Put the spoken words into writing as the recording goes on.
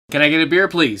Can I get a beer,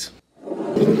 please?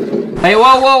 Hey,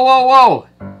 whoa, whoa, whoa, whoa!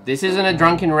 This isn't a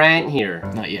drunken rant here.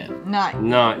 Not yet.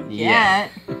 Not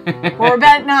yet. We're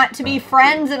about not to be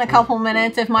friends in a couple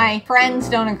minutes if my friends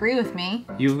don't agree with me.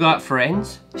 You've got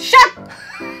friends? Shut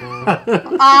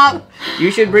up!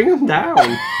 You should bring them down.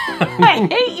 I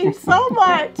hate you so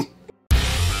much.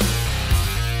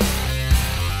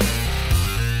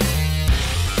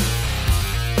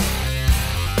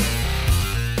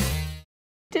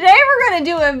 Today we're going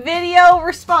to do a video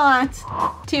response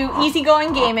to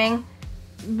Easygoing Gaming,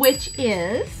 which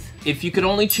is... If you could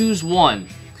only choose one,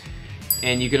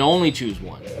 and you can only choose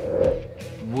one,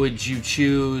 would you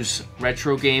choose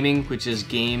retro gaming, which is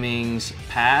gaming's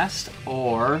past,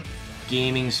 or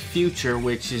gaming's future,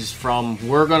 which is from,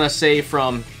 we're going to say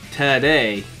from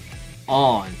today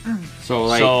on? So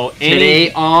like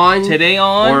today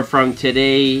on, or from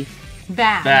today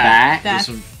back. That's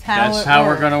how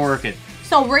we're going to work it.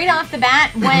 So right off the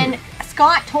bat, when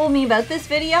Scott told me about this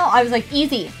video, I was like,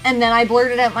 easy. And then I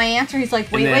blurted out my answer. He's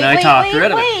like,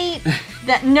 wait.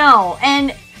 No.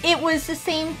 And it was the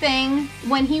same thing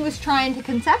when he was trying to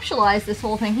conceptualize this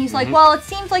whole thing. He's like, well, it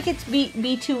seems like it's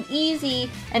be too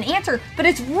easy an answer, but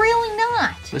it's really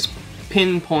not. Let's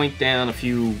pinpoint down a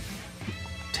few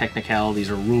technicalities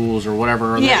or rules or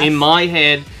whatever. Yes. In my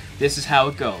head, this is how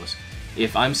it goes.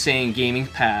 If I'm saying gaming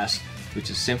past, which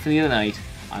is Symphony of the Night,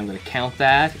 I'm going to count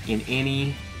that in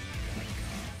any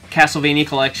Castlevania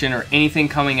collection or anything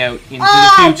coming out into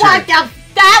the future. What the?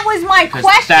 That was my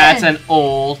question. That's an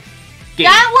old game.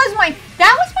 That was my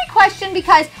question,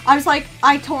 because I was like,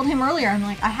 I told him earlier, I'm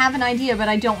like, I have an idea, but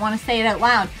I don't want to say it out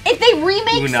loud. If they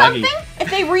remake something,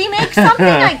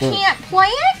 I can't play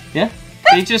it? Yeah.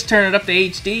 They just turn it up to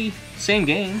HD. Same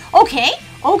game.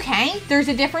 Okay, there's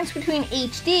a difference between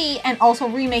HD and also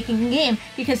remaking a game,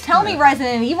 because tell me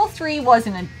Resident Evil 3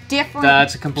 wasn't a different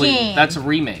game. That's a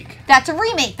remake. That's a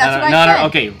remake, that's what I said.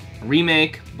 Okay,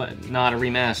 remake, but not a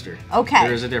remaster. Okay.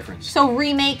 There's a difference. So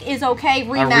remake is okay,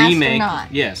 remaster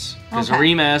not? Yes, because a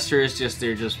remaster is just,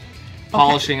 they're just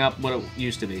polishing up what it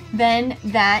used to be. Then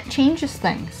that changes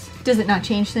things. Does it not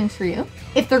change things for you?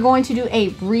 If they're going to do a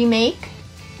remake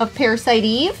of Parasite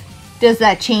Eve, does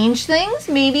that change things?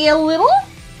 Maybe a little?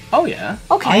 Oh yeah.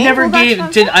 Okay. I never gave.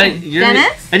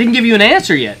 Dennis? I didn't give you an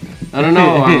answer yet. I don't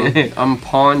know. I'm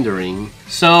pondering.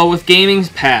 So with gaming's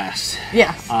past,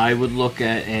 yes, I would look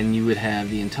at, and you would have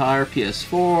the entire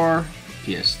PS4,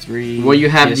 PS3. Well, you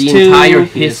have PS2, the entire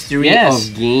history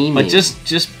of gaming. But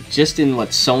just in what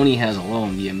Sony has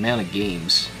alone, the amount of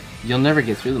games, you'll never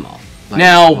get through them all. Like,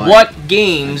 now, what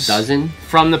games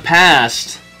from the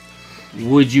past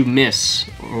would you miss,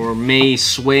 or may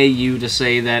sway you to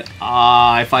say that,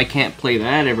 if I can't play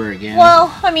that ever again?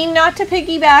 Well, I mean, not to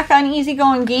piggyback on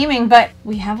Easygoing Gaming, but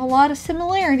we have a lot of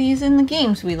similarities in the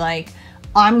games we like.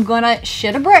 I'm gonna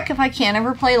shit a brick if I can't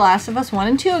ever play Last of Us 1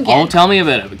 and 2 again. Oh, tell me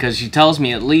about it, because she tells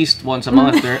me at least once a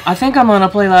month, I think I'm gonna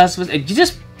play Last of Us. You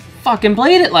just fucking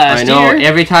played it last year. I know,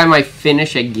 every time I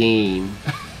finish a game,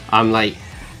 I'm like,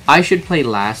 I should play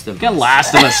Last of Us. Got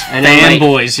Last of Us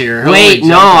fanboys here. Wait,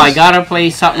 no, I gotta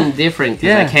play something different,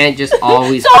 because I can't just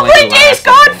always play Days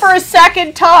Gone for a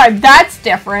second time. That's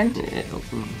different.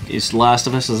 Is Last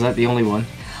of Us, is that the only one?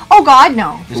 Oh god,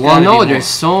 no. Well, no, there's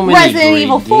so many Resident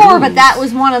Evil 4, but that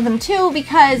was one of them too,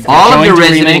 because all of the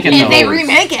Resident Evil, if they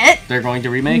remake it, they're going to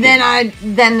remake it.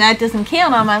 Then that doesn't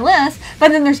count on my list.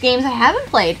 But then there's games I haven't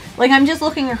played. Like, I'm just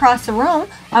looking across the room.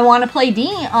 I want to play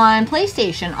D on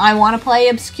PlayStation. I want to play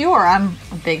Obscure. I'm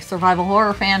a big survival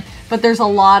horror fan, but there's a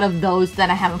lot of those that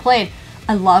I haven't played.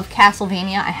 I love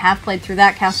Castlevania. I have played through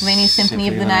that, Castlevania Symphony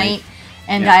of the Night,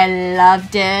 and I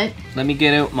loved it. Let me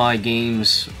get out my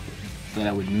games that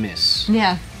I would miss.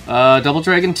 Yeah. Double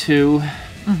Dragon 2.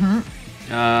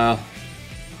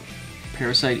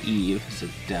 Parasite Eve is a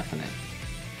definite.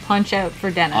 Punch out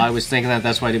for Dennis. I was thinking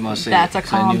that's why I didn't want to say that's it. a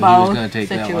combo I knew he was gonna take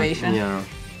situation. That one. Yeah.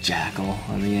 Jackal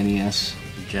on the NES.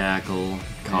 Jackal,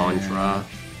 Contra.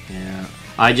 Yeah.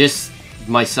 I just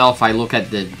myself, I look at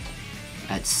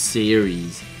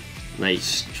series. Like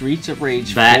Streets of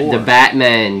Rage 4. The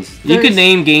Batmans. You could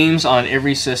name games on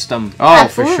every system. Oh,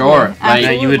 absolutely. for sure.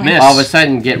 Like, you would miss. All of a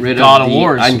sudden, get rid God of the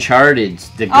Wars. Uncharted,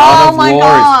 the God of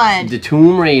Wars, the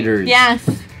Tomb Raiders. Yes.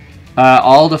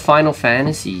 All the Final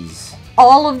Fantasies.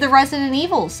 All of the Resident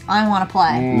Evils I want to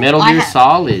play. Metal Gear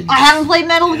Solid. I haven't played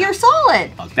Metal Gear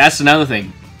Solid. That's another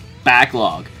thing.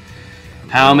 Backlog.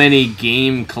 How many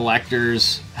game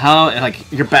collectors?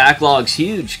 Your backlog's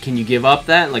huge. Can you give up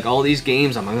that? Like, all these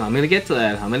games, I'm gonna get to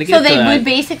that. I'm gonna get to that. So they would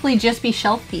basically just be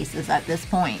shelf pieces at this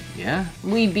point. Yeah.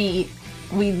 We'd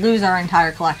lose our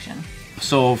entire collection.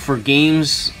 So for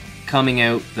games coming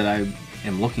out that I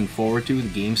am looking forward to, the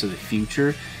games of the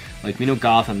future, like we know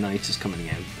Gotham Knights is coming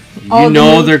out. Oh, You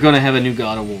know they're going to have a new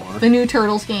God of War. The new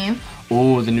Turtles game.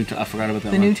 Oh, I forgot about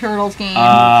that The one. new Turtles game.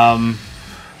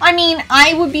 I mean,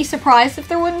 I would be surprised if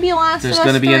there wouldn't be a Last of Us 3. There's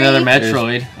going to be another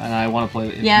Metroid, and I want to play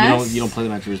it. Yes. You don't play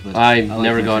the Metroids, but I like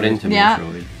never got Metroid. into Yeah.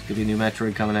 Metroid. There's going to be a new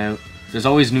Metroid coming out. There's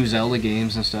always new Zelda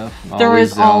games and stuff. There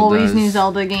is always Zeldas. new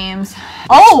Zelda games.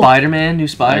 Oh! Spider-Man, new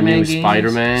Spider-Man New games.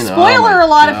 Spider-Man. Spoiler, oh a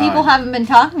lot my of people God. haven't been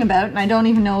talking about, and I don't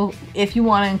even know if you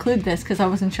want to include this because I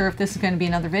wasn't sure if this is going to be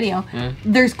another video. Yeah.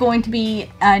 There's going to be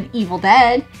an Evil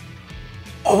Dead.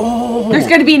 Oh! There's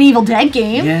going to be an Evil Dead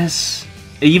game. Yes.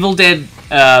 Evil Dead,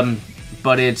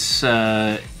 but it's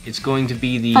going to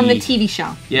be the... From the TV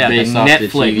show. Yeah, the Based off the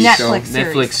Netflix. TV show.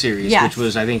 Netflix series, Yes. which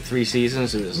was, I think, 3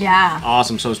 seasons. It was Yeah.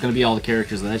 awesome, so it's going to be all the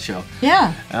characters of that show.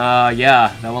 Yeah.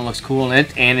 Yeah, that one looks cool,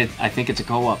 and I think it's a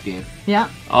co-op game. Yeah.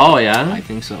 Oh yeah, I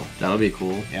think so. that'll be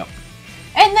cool. Yep.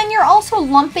 And then you're also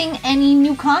lumping any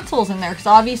new consoles in there because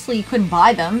obviously you couldn't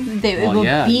buy them. It Well, would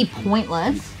yeah. be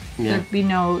pointless. Yeah. There'd be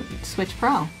no Switch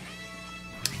Pro.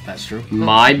 That's true.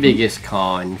 My biggest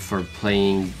con for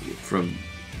playing from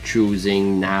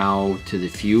choosing now to the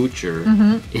future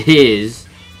is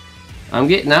I'm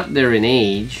getting up there in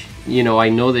age. You know, I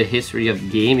know the history of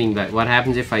gaming, but what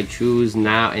happens if I choose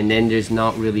now and then there's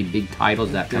not really big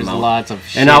titles that There's come out? lots of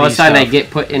And all of a shitty sudden I stuff. get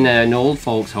put in an old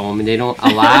folks home and they don't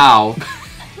allow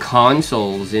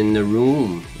consoles in the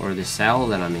room or the cell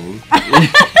that I'm in.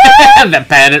 the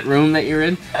padded room that you're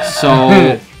in.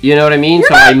 So you know what I mean?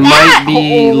 So I not might that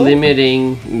be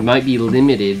old.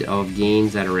 limited of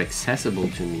games that are accessible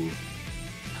to me.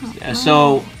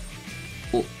 So,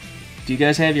 well, do you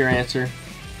guys have your answer?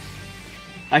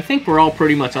 I think we're all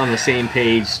pretty much on the same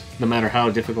page, no matter how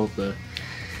difficult the...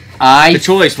 I The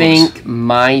choice think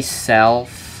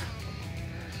myself,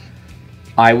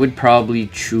 I would probably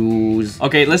choose.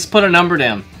 Okay, let's put a number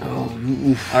down. All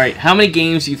right, how many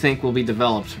games do you think will be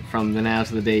developed from the now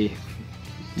to the day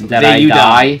That day I you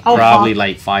die, Oh, probably fuck.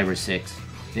 like 5 or 6.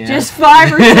 Yeah. Just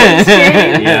 5 or 6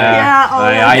 games. Yeah. Oh,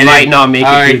 I might not make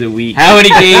All it right, through the week. How many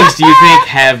games do you think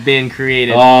have been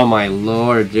created? Oh my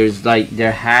lord!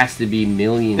 There has to be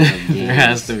millions of games. There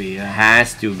has to be, There yeah.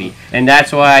 has to be, and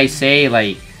that's why I say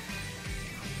like.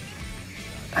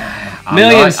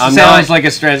 Millions I'm sounds not- like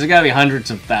a stretch. There's got to be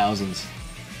hundreds of thousands.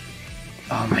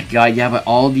 Oh my god! Yeah, but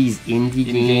all these indie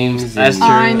games. That's and-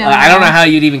 true. I know. I don't know how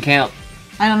you'd even count.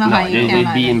 I don't know No, how you can.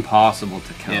 it'd be either. impossible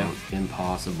to count.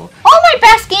 Impossible. All my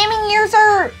best gaming years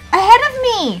are ahead of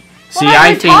me. See, When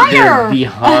I think they're retire.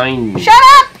 behind me. Shut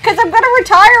up, because I'm going to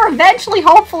retire eventually,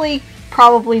 hopefully.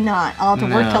 Probably not. I'll have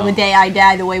to work till No. the day I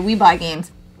die the way we buy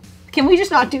games. Can we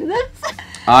just not do this?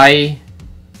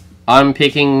 I'm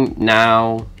picking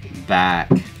now back.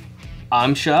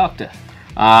 I'm shocked.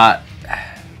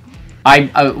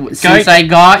 Since I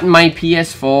got my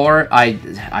PS4,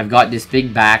 I've got this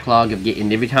big backlog of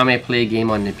getting. Every time I play a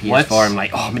game on the PS4, I'm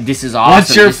like, oh, man, this is awesome.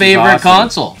 What's your this is favorite awesome."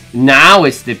 console? Now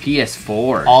it's the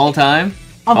PS4. All time?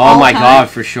 Of Oh all my time? god,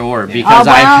 for sure. Because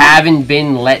Oh, I wow. haven't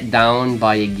been let down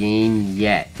by a game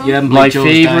yet. You haven't My played Joe's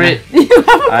favorite. You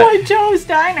haven't played Joe's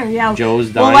Diner, yeah.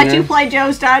 Joe's We'll let Diner? you play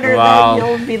Joe's Diner, Wow.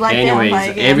 then you'll be let down by a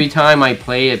Anyways, game. every time I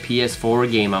play a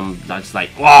PS4 game, I'm just like,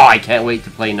 wow, I can't wait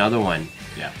to play another one.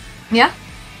 Yeah?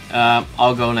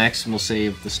 I'll go next, and we'll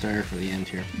save the star for the end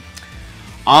here.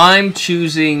 I'm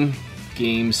choosing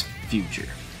Games Future.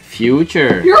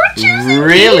 Future. You're choosing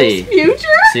Really? Games Future?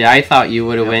 See, I thought you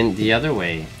would have went the other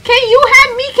way. Okay, you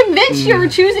had me convinced you were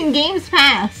choosing Games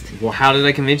Past. Well, how did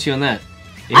I convince you on that?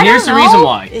 And I here's don't the reason know,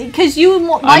 why. Because you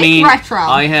like I mean, retro.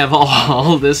 I have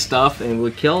all this stuff, and it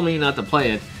would kill me not to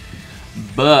play it.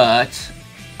 But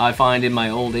I find in my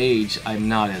old age, I'm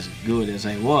not as good as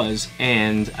I was,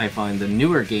 and I find the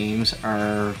newer games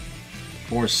are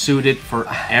more suited for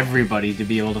everybody to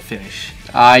be able to finish.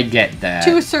 I get that.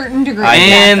 to a certain degree.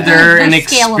 And yes. they're an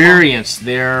scalable. experience.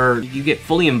 You get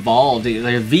fully involved.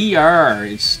 They're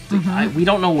VR. We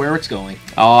don't know where it's going.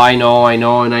 Oh, I know, and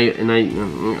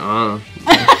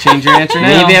Change your answer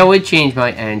now. maybe I would change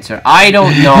my answer. I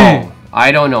don't know.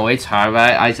 I don't know. It's hard.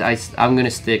 I'm gonna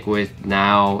stick with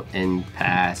now and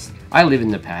past. I live in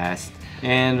the past.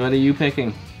 And what are you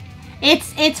picking?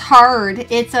 It's hard.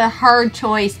 It's a hard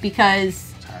choice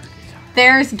because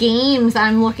there's games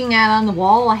I'm looking at on the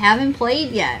wall I haven't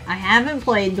played yet. I haven't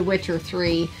played The Witcher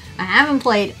 3. I haven't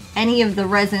played any of the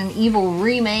Resident Evil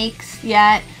remakes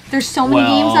yet. There's so many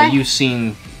games you've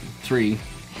seen 3.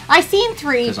 I've seen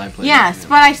 3. 'Cause I played yes, it, yeah.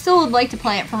 but I still would like to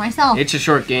play it for myself. It's a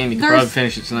short game. You can There's- probably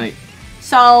finish it tonight.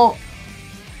 So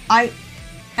I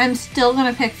am still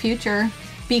gonna pick Future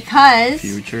because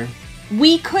Future.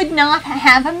 we could not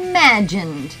have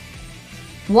imagined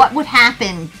what would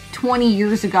happen 20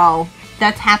 years ago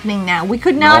that's happening now. We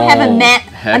could not have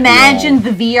heck imagined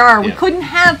the VR. We Yeah. couldn't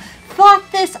have thought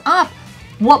this up.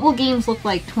 What will games look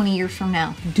like 20 years from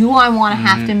now? Do I want to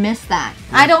have to miss that?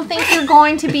 I don't think you're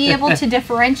going to be able to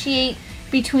differentiate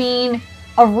between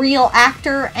a real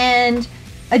actor and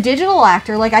a digital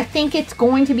actor. Like, I think it's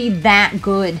going to be that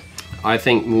good. I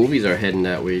think movies are heading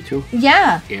that way too.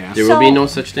 Yeah. Yeah. There will be no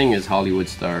such thing as Hollywood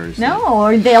stars. No,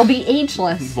 or they'll be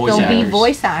ageless. Voice They'll be actors.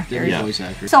 voice They're actors. voice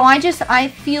actors. So I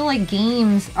feel like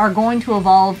games are going to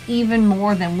evolve even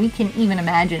more than we can even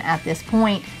imagine at this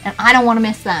point, and I don't want to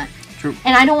miss that. True.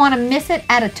 And I don't want to miss it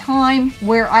at a time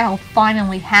where I'll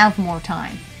finally have more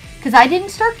time. Because I didn't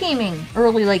start gaming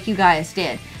early like you guys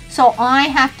did. So I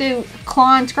have to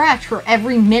claw and scratch for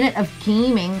every minute of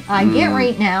gaming I get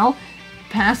right now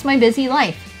past my busy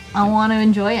life. I want to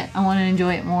enjoy it. I want to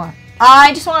enjoy it more.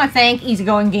 I just want to thank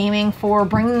Easygoing Gaming for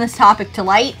bringing this topic to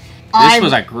light. This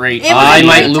was a great. It was I a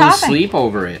might great lose topic. sleep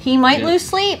over it. He might lose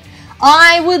sleep.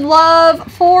 I would love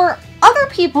for other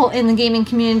people in the gaming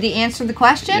community answer the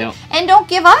question. Yep. And don't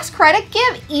give us credit,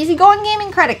 give Easygoing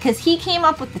Gaming credit, because he came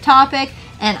up with the topic,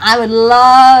 and I would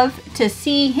love to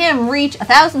see him reach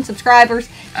 1,000 subscribers.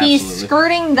 He's Absolutely.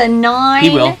 skirting the 9 He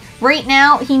will. right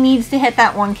now. He needs to hit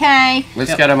that 1K.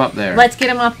 Let's get him up there. Let's get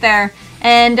him up there.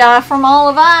 And from all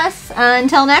of us,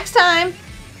 until next time,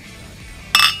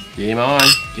 Game on.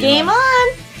 game on.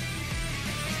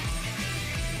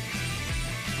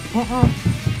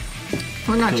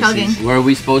 We're not chugging. Were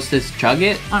we supposed to chug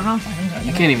it? I don't know if I can chug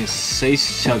You it. can't even say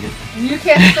chug it. You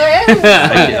can't say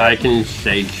it. I can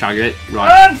say chug it.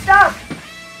 Right. Stop.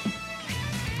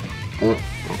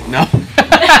 No.